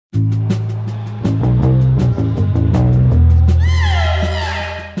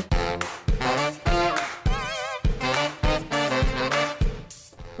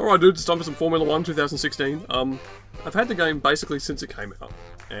I do, it's time for some Formula 1 2016. I've had the game basically since it came out,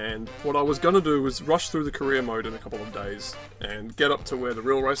 and what I was going to do was rush through the career mode in a couple of days and get up to where the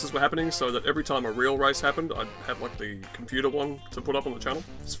real races were happening, so that every time a real race happened, I'd have like the computer one to put up on the channel.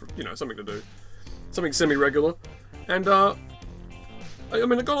 It's, you know, something to do. Something semi-regular. And, I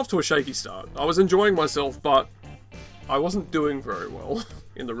mean, it got off to a shaky start. I was enjoying myself, but I wasn't doing very well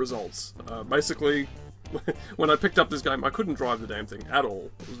in the results. Basically, when I picked up this game, I couldn't drive the damn thing at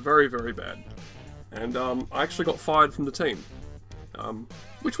all. It was very, very bad. And I actually got fired from the team,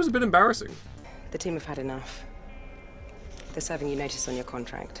 which was a bit embarrassing. The team have had enough. They're serving you notice on your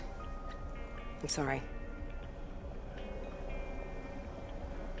contract. I'm sorry.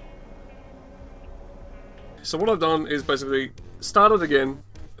 So what I've done is basically started again.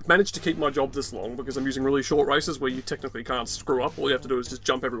 I've managed to keep my job this long because I'm using really short races where you technically can't screw up. All you have to do is just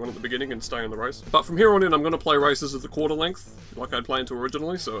jump everyone at the beginning and stay in the race. But from here on in, I'm going to play races of the quarter length, like I'd planned to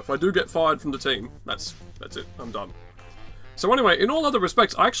originally. So if I do get fired from the team, that's it. I'm done. So anyway, in all other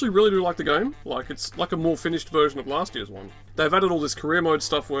respects, I actually really do like the game. Like, it's like a more finished version of last year's one. They've added all this career mode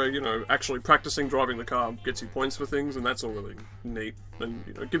stuff where, you know, actually practicing driving the car gets you points for things, and that's all really neat. And,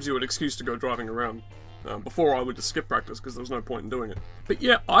 you know, it gives you an excuse to go driving around. Before I would just skip practice because there was no point in doing it. But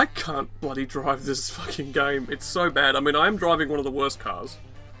yeah, I can't bloody drive this fucking game. It's so bad. I mean, I am driving one of the worst cars,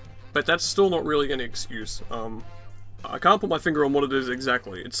 but that's still not really any excuse. I can't put my finger on what it is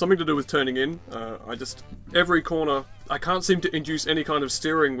exactly. It's something to do with turning in. Every corner, I can't seem to induce any kind of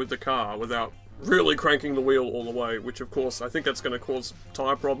steering with the car without really cranking the wheel all the way, which of course, I think that's going to cause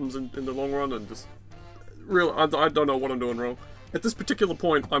tyre problems in the long run, and just... I don't know what I'm doing wrong. At this particular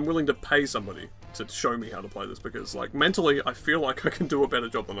point, I'm willing to pay somebody to show me how to play this, because, like, mentally, I feel like I can do a better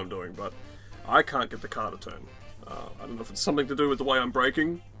job than I'm doing, but I can't get the car to turn. I don't know if it's something to do with the way I'm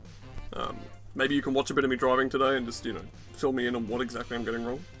braking. Maybe you can watch a bit of me driving today and just, you know, fill me in on what exactly I'm getting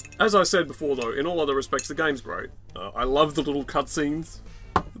wrong. As I said before, though, in all other respects, the game's great. I love the little cutscenes.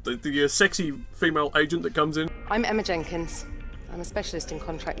 The sexy female agent that comes in. I'm Emma Jenkins. I'm a specialist in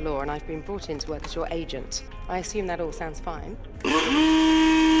contract law, and I've been brought in to work as your agent. I assume that all sounds fine.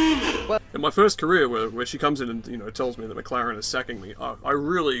 Well, in my first career, where she comes in and, you know, tells me that McLaren is sacking me,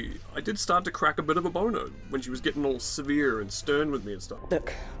 I did start to crack a bit of a boner when she was getting all severe and stern with me and stuff.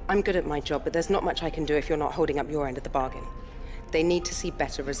 Look, I'm good at my job, but there's not much I can do if you're not holding up your end of the bargain. They need to see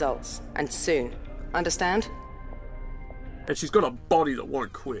better results, and soon. Understand? And she's got a body that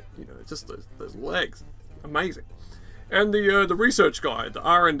won't quit, you know, just those legs. Amazing. And the research guy, the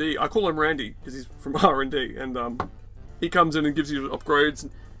R&D, I call him Randy because he's from R&D, and he comes in and gives you upgrades.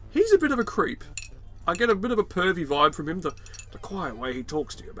 And he's a bit of a creep. I get a bit of a pervy vibe from him, the quiet way he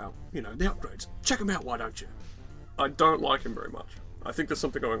talks to you about, you know, the upgrades. Check them out, why don't you? I don't like him very much. I think there's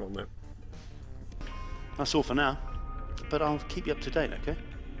something going on there. That's all for now, but I'll keep you up to date, okay?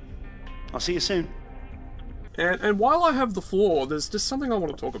 I'll see you soon. And while I have the floor, there's just something I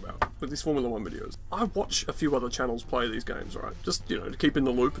want to talk about with these Formula 1 videos. I watch a few other channels play these games, right? Just, you know, to keep in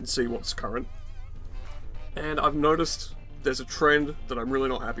the loop and see what's current. And I've noticed there's a trend that I'm really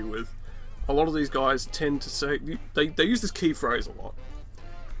not happy with. A lot of these guys tend to say... They use this key phrase a lot.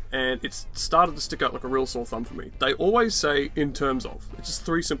 And it's started to stick out like a real sore thumb for me. They always say, in terms of. It's just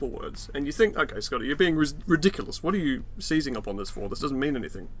 3 simple words. And you think, okay, Scotty, you're being ridiculous. What are you seizing up on this for? This doesn't mean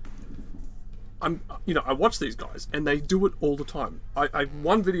anything. You know, I watch these guys, and they do it all the time.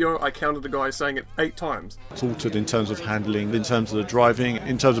 One video, I counted a guy saying it 8 times. It's altered in terms of handling, in terms of the driving,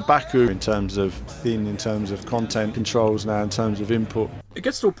 in terms of Baku, in terms of thin, in terms of content controls now, in terms of input. It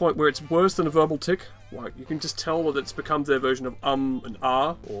gets to a point where it's worse than a verbal tick. Like, you can just tell that it's become their version of and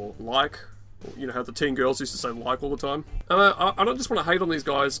or like. Or, you know how the teen girls used to say like all the time. I don't just want to hate on these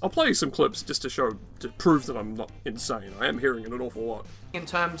guys. I'll play you some clips just to prove that I'm not insane. I am hearing it an awful lot. In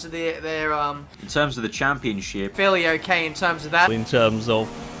terms of their in terms of the championship, fairly okay in terms of that. In terms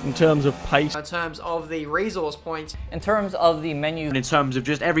of pace. In terms of the resource points. In terms of the menu. in terms of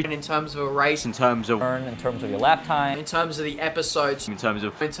just everything, In terms of a race. in terms of In terms of your lap time. In terms of the episodes. in terms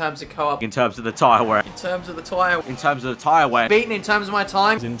of co-op. in terms of the tyre wear, In terms of the tyre. in terms of the tyre wear, Beaten in terms of my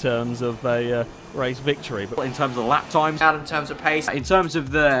time. In terms of a race victory, but in terms of the lap times, Out in terms of pace. in terms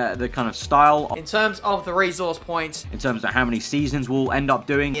of the kind of style, In terms of the resource points. in terms of how many seasons we'll end up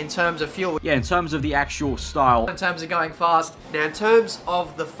doing, In terms of fuel. yeah, in terms of the actual style. In terms of going fast. Now in terms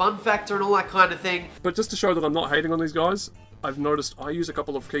of the fun factor and all that kind of thing. But just to show that I'm not hating on these guys, I've noticed I use a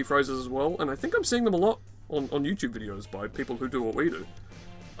couple of key phrases as well, and I think I'm seeing them a lot on YouTube videos by people who do what we do.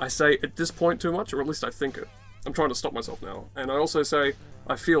 I say at this point too much, or at least I think it. I'm trying to stop myself now. And I also say,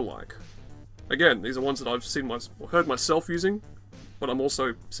 I feel like. Again, these are ones that I've heard myself using, but I'm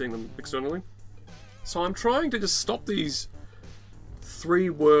also seeing them externally. So I'm trying to just stop these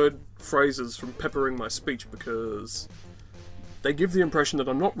 3-word phrases from peppering my speech because they give the impression that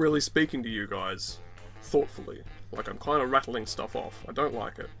I'm not really speaking to you guys thoughtfully. Like I'm kind of rattling stuff off. I don't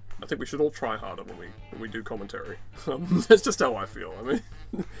like it. I think we should all try harder when we do commentary. That's just how I feel. I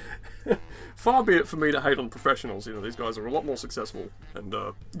mean, far be it for me to hate on professionals. You know, these guys are a lot more successful and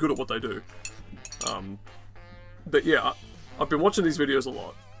good at what they do. But yeah, I've been watching these videos a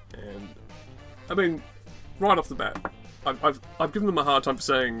lot, and I mean, right off the bat, I've given them a hard time for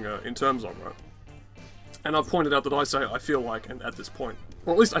saying in terms of, right? And I've pointed out that I say I feel like, and at this point,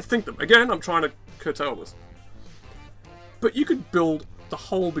 or at least I think them. Again, I'm trying to curtail this. But you could build the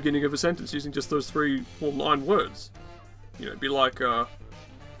whole beginning of a sentence using just those 3 or 9 words. You know, be like,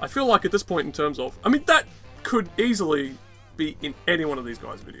 I feel like at this point in terms of... I mean, that could easily be in any one of these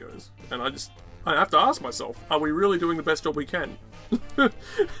guys' videos. And I have to ask myself, are we really doing the best job we can?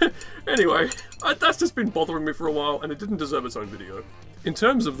 Anyway, that's just been bothering me for a while, and it didn't deserve its own video. In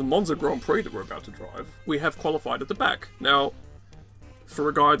terms of the Monza Grand Prix that we're about to drive, we have qualified at the back. Now, for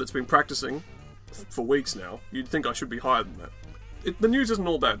a guy that's been practicing for weeks now, you'd think I should be higher than that. The news isn't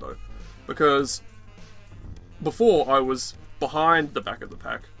all bad though, because before I was behind the back of the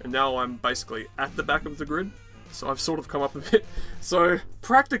pack, and now I'm basically at the back of the grid, so I've sort of come up a bit. So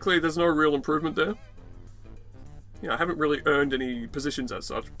practically there's no real improvement there. You know, I haven't really earned any positions as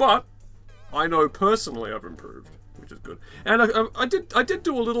such, but I know personally I've improved, which is good. And I did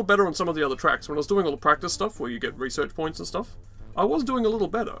do a little better on some of the other tracks. When I was doing all the practice stuff where you get research points and stuff, I was doing a little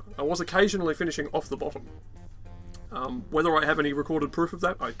better. I was occasionally finishing off the bottom. Whether I have any recorded proof of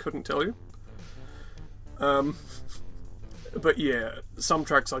that, I couldn't tell you. But yeah, some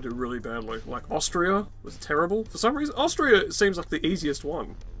tracks I do really badly. Like Austria was terrible. For some reason, Austria seems like the easiest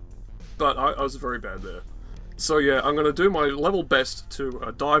one. But I was very bad there. So yeah, I'm going to do my level best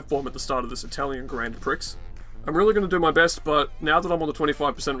to dive bomb at the start of this Italian Grand Prix. I'm really going to do my best, but now that I'm on the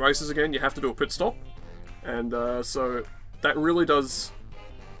 25% races again, you have to do a pit stop. And so that really does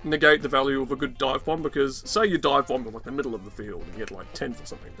negate the value of a good dive bomb, because say you dive bomb in like the middle of the field and you get like 10th or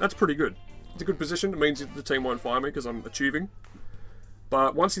something. That's pretty good. It's a good position. It means the team won't fire me because I'm achieving.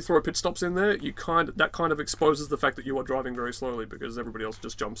 But once you throw pit stops in there, that kind of exposes the fact that you are driving very slowly because everybody else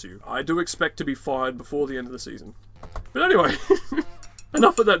just jumps you. I do expect to be fired before the end of the season. But anyway,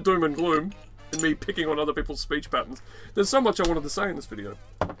 enough of that doom and gloom and me picking on other people's speech patterns. There's so much I wanted to say in this video.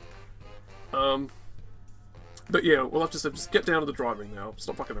 But yeah, we'll have to just get down to the driving now.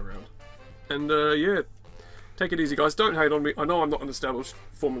 Stop fucking around. And yeah, take it easy, guys. Don't hate on me. I know I'm not an established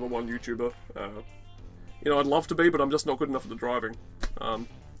Formula 1 YouTuber. You know, I'd love to be, but I'm just not good enough at the driving.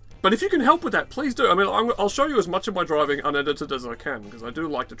 But if you can help with that, please do. I mean, I'll show you as much of my driving unedited as I can, because I do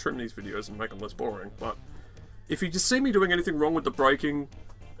like to trim these videos and make them less boring. But if you just see me doing anything wrong with the braking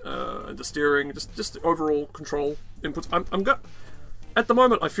and the steering, just the overall control inputs, at the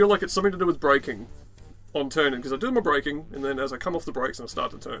moment, I feel like it's something to do with braking on turning, because I do my braking, and then as I come off the brakes and I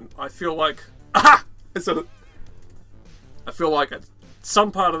start to turn, I feel like... Aha! I said it! I feel like at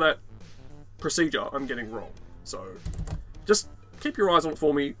some part of that procedure I'm getting wrong. So, just keep your eyes on it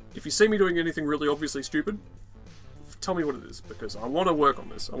for me. If you see me doing anything really obviously stupid, tell me what it is, because I want to work on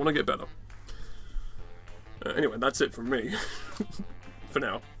this. I want to get better. Anyway, that's it from me. For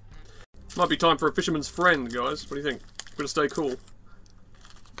now. Might be time for a fisherman's friend, guys. What do you think? Gotta stay cool.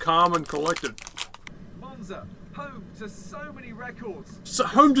 Calm and collected. Monza, home to so many records.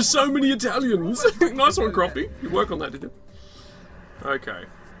 Home to so many Italians. Nice one, Crofty. You work on that, did you? Okay.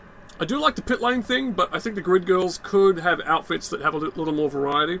 I do like the pit lane thing, but I think the grid girls could have outfits that have a little more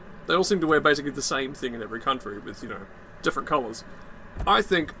variety. They all seem to wear basically the same thing in every country with, you know, different colours. I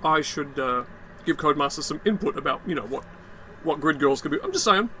think I should give Codemasters some input about, you know, what grid girls could be. I'm just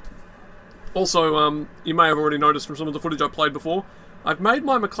saying. Also, you may have already noticed from some of the footage I played before, I've made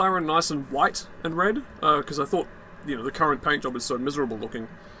my McLaren nice and white and red, because I thought, you know, the current paint job is so miserable looking.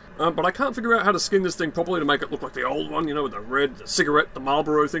 But I can't figure out how to skin this thing properly to make it look like the old one, you know, with the red, the cigarette, the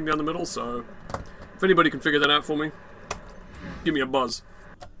Marlboro thing down the middle, so if anybody can figure that out for me, give me a buzz.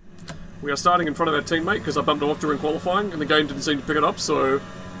 We are starting in front of our teammate, because I bumped him off during qualifying, and the game didn't seem to pick it up, so...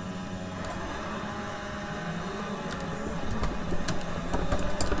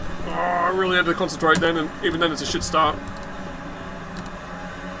 Oh, I really had to concentrate then, and even then it's a shit start.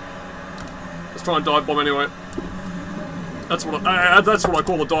 Let's try and dive bomb anyway. That's what I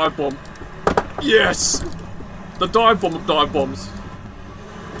call a dive bomb. Yes! The dive bomb of dive bombs.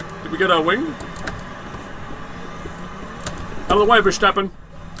 Did we get our wing? Out of the way, Verstappen.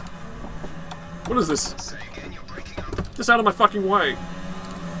 What is this? Just out of my fucking way.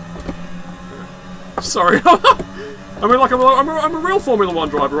 Sorry. I mean, like, I'm a real Formula 1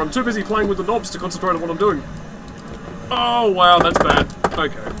 driver. I'm too busy playing with the knobs to concentrate on what I'm doing. Oh, wow, that's bad.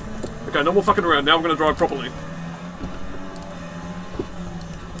 Okay. Okay, no more fucking around. Now I'm going to drive properly.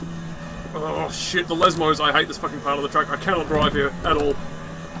 Oh, shit, the Lesmos. I hate this fucking part of the track. I cannot drive here at all.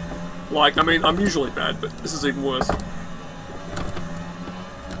 Like, I mean, I'm usually bad, but this is even worse. Okay,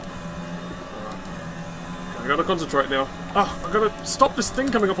 I gotta concentrate now. Oh, I gotta stop this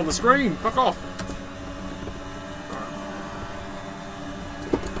thing coming up on the screen. Fuck off.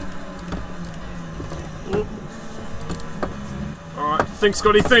 Alright, think,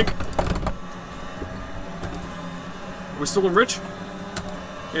 Scotty, think. Are we still in Rich?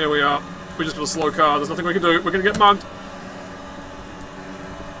 Here we are. We just got a slow car. There's nothing we can do. We're gonna get mugged.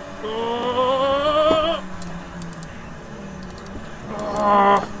 Oh.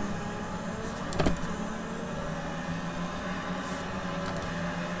 Oh.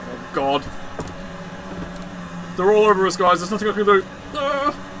 Oh God. They're all over us, guys. There's nothing I can do.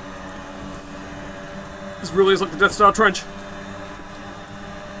 Ah. This really is like the Death Star Trench.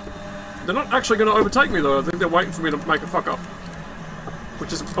 They're not actually going to overtake me, though. I think they're waiting for me to make a fuck up.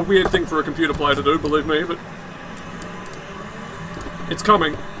 Which is a weird thing for a computer player to do, believe me, but... it's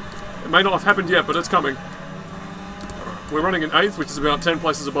coming. It may not have happened yet, but it's coming. We're running in 8th, which is about 10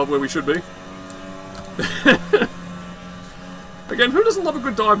 places above where we should be. Again, who doesn't love a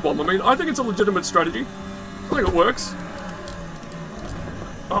good dive bomb? I mean, I think it's a legitimate strategy. I think it works.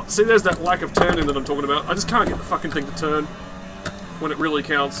 Oh, see, there's that lack of turning that I'm talking about. I just can't get the fucking thing to turn when it really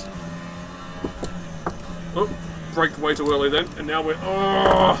counts. Oh, braked way too early then, and now we're...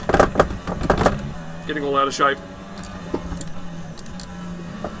 oh, getting all out of shape.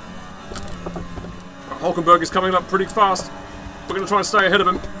 Hulkenberg is coming up pretty fast. We're going to try and stay ahead of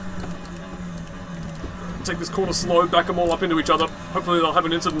him. Take this corner slow, back them all up into each other. Hopefully they'll have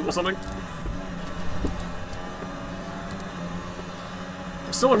an incident or something.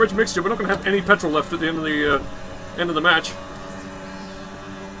 Still a rich mixture. We're not going to have any petrol left at the end of the match.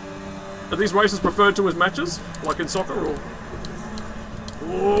 Are these races referred to as matches, like in soccer, or?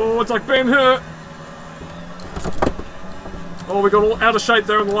 Oh, it's like Ben Hur. Oh, we got all out of shape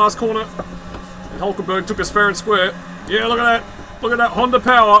there in the last corner. And Hulkenberg took us fair and square. Yeah, look at that. Look at that Honda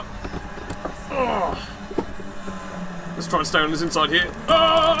power. Oh. Let's try and stay on this inside here.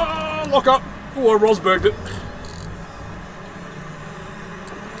 Oh, lock up. Oh, I Rosberged it.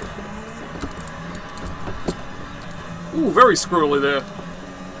 Ooh, very squirrely there.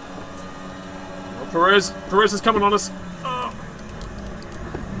 Oh, Perez is coming on us. Oh.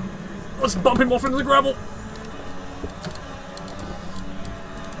 Let's bump him off into the gravel.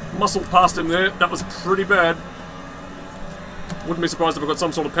 Muscled past him there. That was pretty bad. Wouldn't be surprised if I got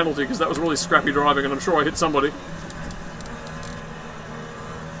some sort of penalty, because that was really scrappy driving, and I'm sure I hit somebody.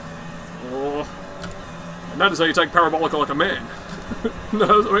 Oh. And that is how you take Parabolica like a man.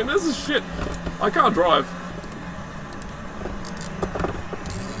 No, I mean, this is shit. I can't drive.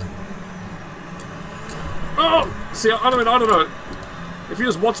 Oh! See, I don't know. If you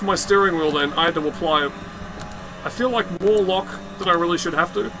just watch my steering wheel then, I had to apply it. I feel like more lock than I really should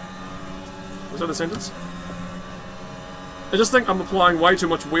have to. Was that a sentence? I just think I'm applying way too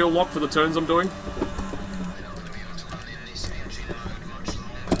much wheel lock for the turns I'm doing.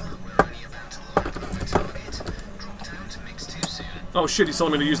 Oh shit, he's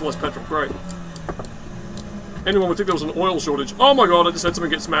telling me to use less petrol. Great. Anyone would think there was an oil shortage. Oh my god, I just had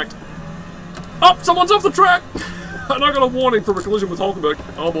someone get smacked. Oh, someone's off the track! And I got a warning from a collision with Hulkenberg.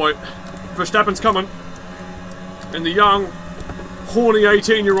 Oh boy. Verstappen's coming. And the young, horny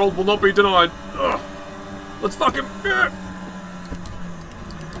 18-year-old will not be denied. Ugh. Let's fuck him. Yeah.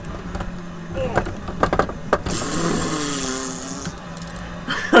 Oh.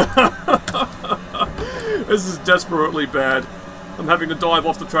 This is desperately bad. I'm having to dive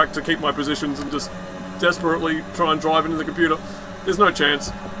off the track to keep my positions and just desperately try and drive into the computer. There's no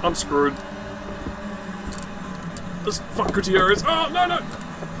chance. I'm screwed. Let's fuck Gutierrez. Oh, no, no.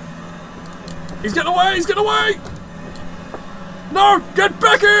 He's getting away. He's getting away. No, get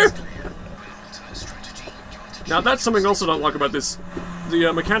back here. Now, that's something else I don't like about this.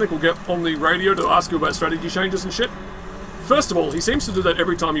 The mechanic will get on the radio to ask you about strategy changes and shit. First of all, he seems to do that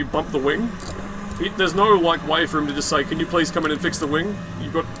every time you bump the wing. There's no, like, way for him to just say, can you please come in and fix the wing?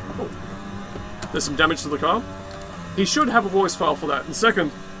 You've got... oh, there's some damage to the car. He should have a voice file for that. And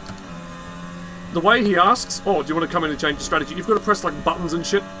second, the way he asks, oh, do you want to come in and change the strategy? You've got to press, like, buttons and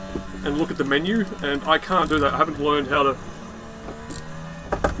shit and look at the menu, and I can't do that. I haven't learned how to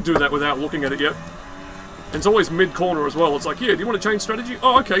do that without looking at it yet. And it's always mid-corner as well. It's like, yeah, do you want to change strategy?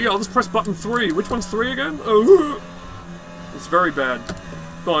 Oh, okay, yeah, I'll just press button 3. Which one's 3 again? Oh, it's very bad.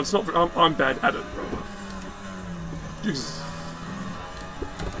 No, it's not. I'm bad at it. Jesus.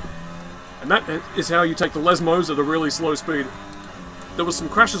 And that is how you take the Lesmos at a really slow speed. There was some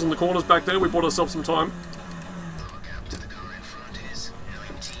crashes in the corners back there, we bought ourselves some time.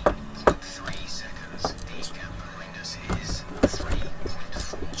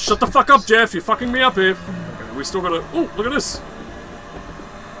 Shut the fuck up, Jeff, you're fucking me up here. Okay, we still gotta... Oh, look at this.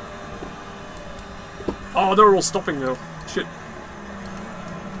 Oh, they're all stopping now. Shit.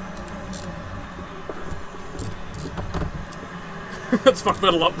 Let's fuck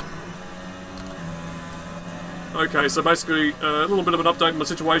Vettel up. Okay, so basically, a little bit of an update on my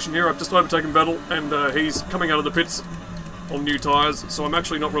situation here. I've just overtaken Vettel, and he's coming out of the pits on new tyres, so I'm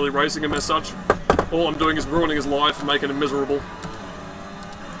actually not really racing him as such. All I'm doing is ruining his life and making him miserable.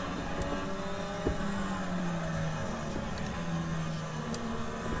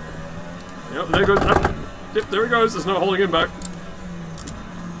 Yep, there goes. Yep, there he goes. There's no holding him back.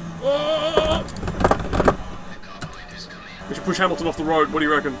 Oh! We should push Hamilton off the road. What do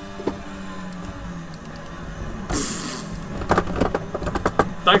you reckon?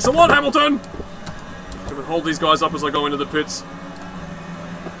 Thanks a lot, Hamilton! I'm gonna hold these guys up as I go into the pits.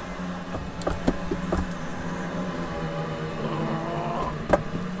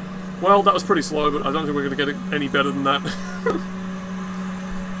 Well, that was pretty slow, but I don't think we're gonna get it any better than that.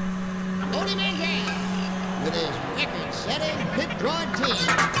 With his record-setting pit draw team.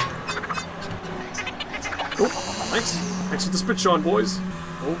 Oh, thanks. Thanks for the spit shine, boys.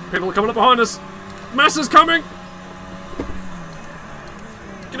 Oh, people are coming up behind us. Massa's coming!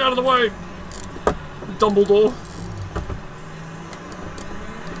 Get out of the way! Dumbledore.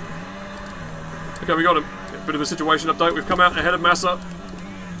 Okay, we got him. A bit of a situation update. We've come out ahead of Massa.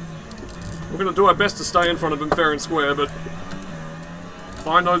 We're going to do our best to stay in front of him fair and square, but if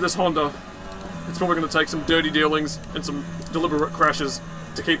I know this Honda, it's probably going to take some dirty dealings and some deliberate crashes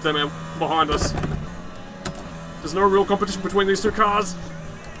to keep them out behind us. There's no real competition between these two cars.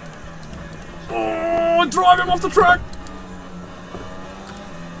 Oh, drive him off the track!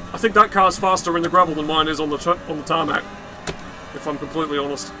 I think that car's faster in the gravel than mine is on the tarmac, if I'm completely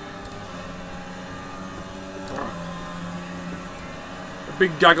honest. Alright. A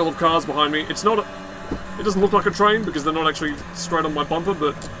big gaggle of cars behind me. It's not a... It doesn't look like a train because they're not actually straight on my bumper,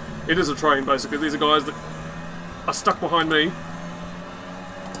 but it is a train, basically. These are guys that are stuck behind me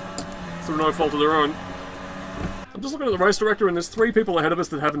through no fault of their own. I'm just looking at the race director, and there's 3 people ahead of us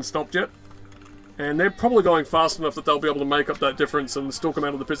that haven't stopped yet. And they're probably going fast enough that they'll be able to make up that difference and still come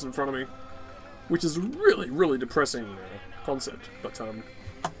out of the pits in front of me. Which is really, really depressing concept. But,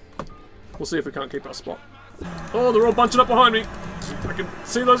 we'll see if we can't keep our spot. Oh, they're all bunching up behind me. I can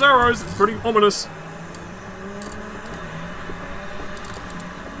see those arrows. It's pretty ominous.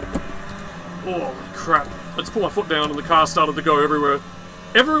 Oh, crap. Let's pull our foot down and the car started to go everywhere.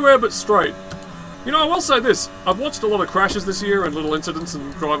 Everywhere but straight. You know, I will say this. I've watched a lot of crashes this year and little incidents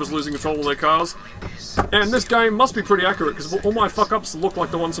and drivers losing control of their cars. And this game must be pretty accurate because all my fuck-ups look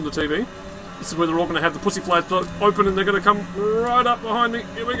like the ones from the TV. This is where they're all going to have the pussy flaps open and they're going to come right up behind me.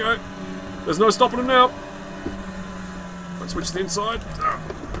 Here we go. There's no stopping them now. Let's switch to the inside.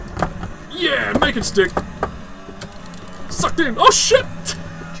 Yeah, make it stick. Sucked in. Oh, shit!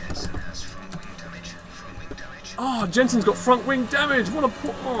 Oh, Jensen's got front wing damage. What a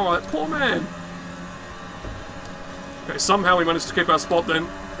poor... Oh, that poor man. Okay, somehow we managed to keep our spot then.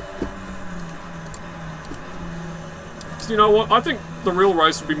 So you know what? I think the real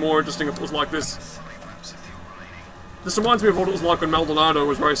race would be more interesting if it was like this. This reminds me of what it was like when Maldonado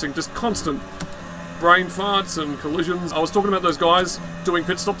was racing. Just constant brain farts and collisions. I was talking about those guys doing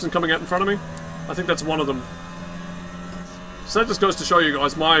pit stops and coming out in front of me. I think that's one of them. So that just goes to show you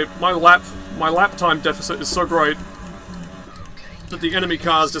guys, my lap time deficit is so great that the enemy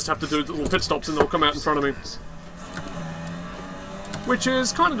cars just have to do little pit stops and they'll come out in front of me. Which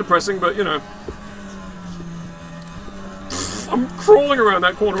is kind of depressing, but you know. I'm crawling around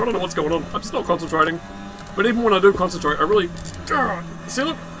that corner, I don't know what's going on. I'm just not concentrating. But even when I do concentrate, I really... See,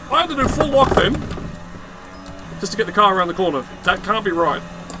 look, I had to do full lock then, just to get the car around the corner. That can't be right.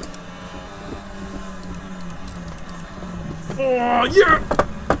 Oh, yeah!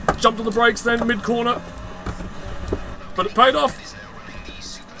 Jumped on the brakes then, mid-corner. But it paid off.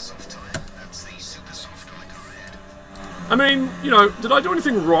 I mean, you know, did I do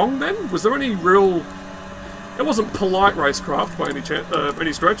anything wrong then? Was there any real... It wasn't polite racecraft by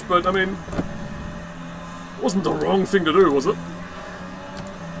any stretch, but I mean... It wasn't the wrong thing to do, was it?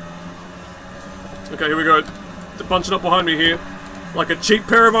 Okay, here we go. They're bunching up behind me here. Like a cheap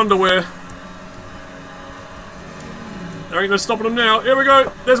pair of underwear. There ain't no stopping them now. Here we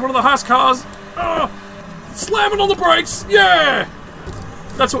go. There's one of the Haas cars. Oh, slamming on the brakes. Yeah!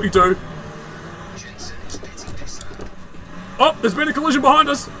 That's what you do. Oh, there's been a collision behind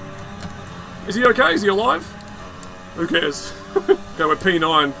us. Is he okay? Is he alive? Who cares? Okay, we're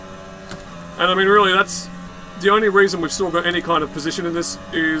P9. And I mean, really, that's the only reason we've still got any kind of position in this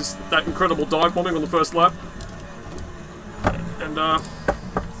is that incredible dive bombing on the first lap. And,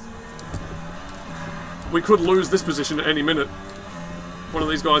 we could lose this position at any minute. One of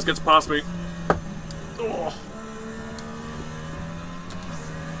these guys gets past me. Oh.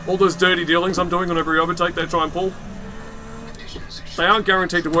 All those dirty dealings I'm doing on every overtake they try and pull, they aren't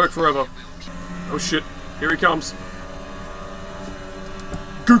guaranteed to work forever. Oh shit, here he comes.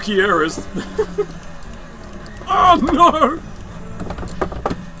 Gookie errors. Oh no!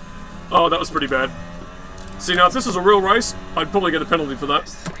 Oh, that was pretty bad. See, now if this was a real race, I'd probably get a penalty for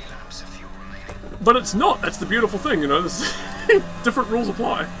that. But it's not, that's the beautiful thing, you know, this different rules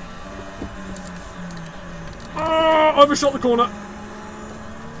apply. Oh, overshot the corner.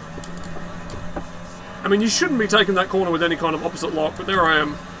 I mean, you shouldn't be taking that corner with any kind of opposite lock, but there I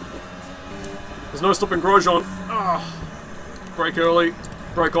am. There's no stopping Grosjean. Ah, brake early,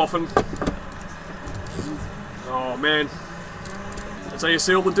 brake often. Oh man, that's how you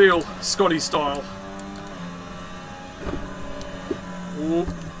seal the deal, Scotty style. Ooh.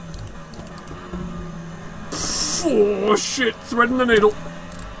 Oh shit, threading the needle.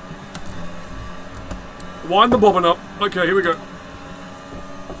 Wind the bobbin up. Okay, here we go.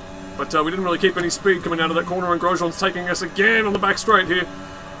 But we didn't really keep any speed coming out of that corner, and Grosjean's taking us again on the back straight here.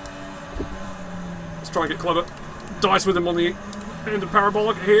 Let's try and get clever. Dice with him on the end of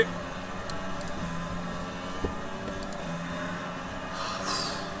parabolic here.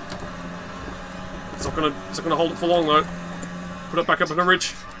 It's not gonna hold it for long though. Put it back up in the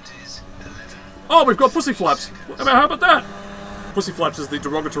ridge. Oh, we've got pussy flaps. How about that? Pussy flaps is the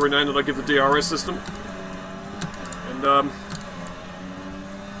derogatory name that I give the DRS system. And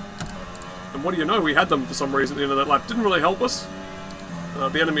what do you know? We had them for some reason at the end of that lap. Didn't really help us.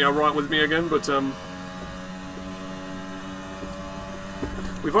 The enemy are right with me again, but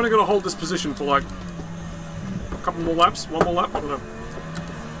we've only got to hold this position for like a couple more laps, one more lap, I don't know.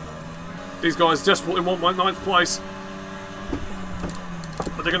 These guys desperately want my 9th place,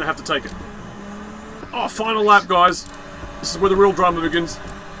 but they're going to have to take it. Oh, final lap, guys. This is where the real drama begins.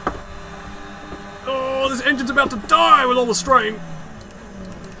 Oh, this engine's about to die with all the strain.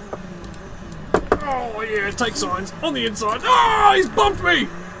 Oh, yeah, take signs. On the inside. Ah, he's bumped me!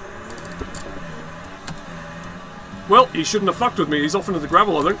 Well, he shouldn't have fucked with me. He's off into the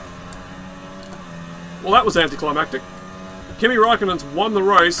gravel, I think. Well, that was anticlimactic. Kimi Raikkonen's won the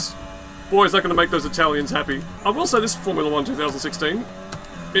race. Boy, is that going to make those Italians happy. I will say this Formula 1 2016,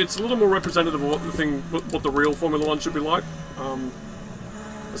 it's a little more representative of what the real Formula 1 should be like.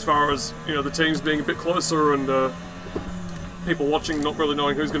 As far as, you know, the teams being a bit closer and people watching not really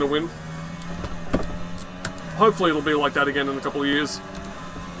knowing who's going to win. Hopefully it'll be like that again in a couple of years.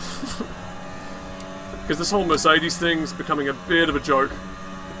 Because this whole Mercedes thing's becoming a bit of a joke.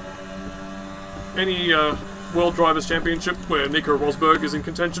 Any World Drivers' Championship where Nico Rosberg is in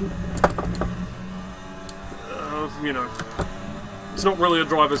contention, you know, it's not really a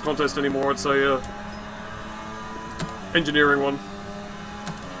driver's contest anymore, it's a engineering one.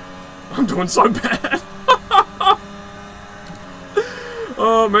 I'm doing so bad.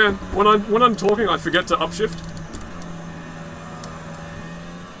 Oh man, when I'm talking I forget to upshift.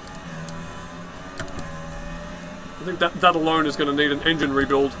 I think that alone is going to need an engine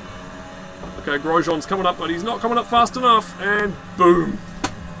rebuild. Okay, Grosjean's coming up, but he's not coming up fast enough, and boom.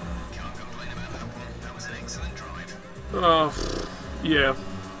 Yeah.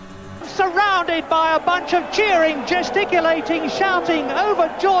 Surrounded by a bunch of cheering, gesticulating, shouting,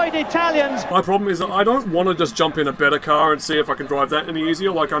 overjoyed Italians. My problem is that I don't want to just jump in a better car and see if I can drive that any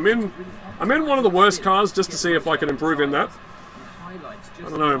easier. Like, I'm in one of the worst cars just to see if I can improve in that. I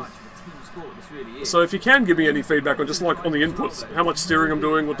don't know. So if you can give me any feedback on just like on the inputs, how much steering I'm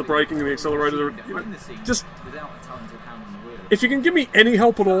doing, what the braking and the accelerator, you know, just if you can give me any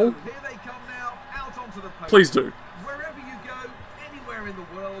help at all, please do.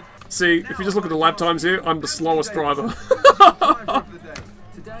 See, if you just look at the lap times here, I'm the slowest driver.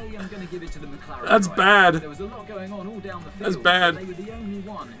 Today I'm going to give it to the McLaren. That's bad. There was a lot going on all down the field. That's bad. They were the only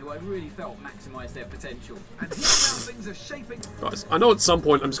one who I really felt maximised their potential. And now things are shaping. Guys, I know at some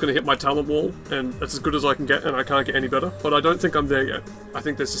point I'm just going to hit my talent wall, and that's as good as I can get, and I can't get any better. But I don't think I'm there yet. I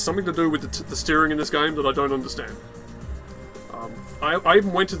think there's just something to do with the steering in this game that I don't understand. I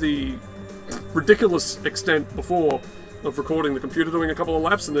even went to the ridiculous extent before of recording the computer doing a couple of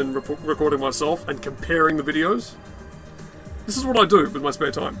laps and then recording myself and comparing the videos. This is what I do with my spare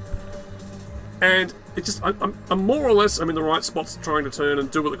time. And it just, I'm more or less, I'm in the right spots trying to turn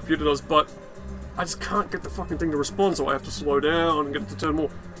and do what the computer does, but I just can't get the fucking thing to respond, so I have to slow down and get it to turn more.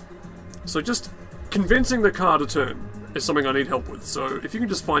 So just convincing the car to turn is something I need help with. So if you can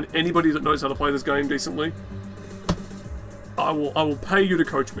just find anybody that knows how to play this game decently, I will pay you to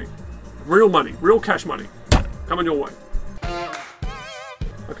coach me. Real money, real cash money, coming your way.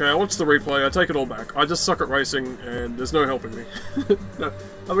 Okay, I watched the replay, I take it all back. I just suck at racing, and there's no helping me. No,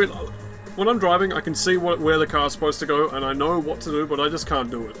 I mean, when I'm driving, I can see where the car's supposed to go, and I know what to do, but I just can't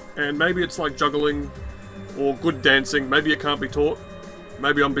do it. And maybe it's like juggling, or good dancing, maybe it can't be taught.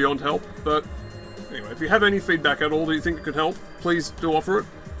 Maybe I'm beyond help, but anyway, if you have any feedback at all that you think it could help, please do offer it,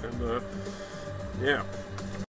 and yeah.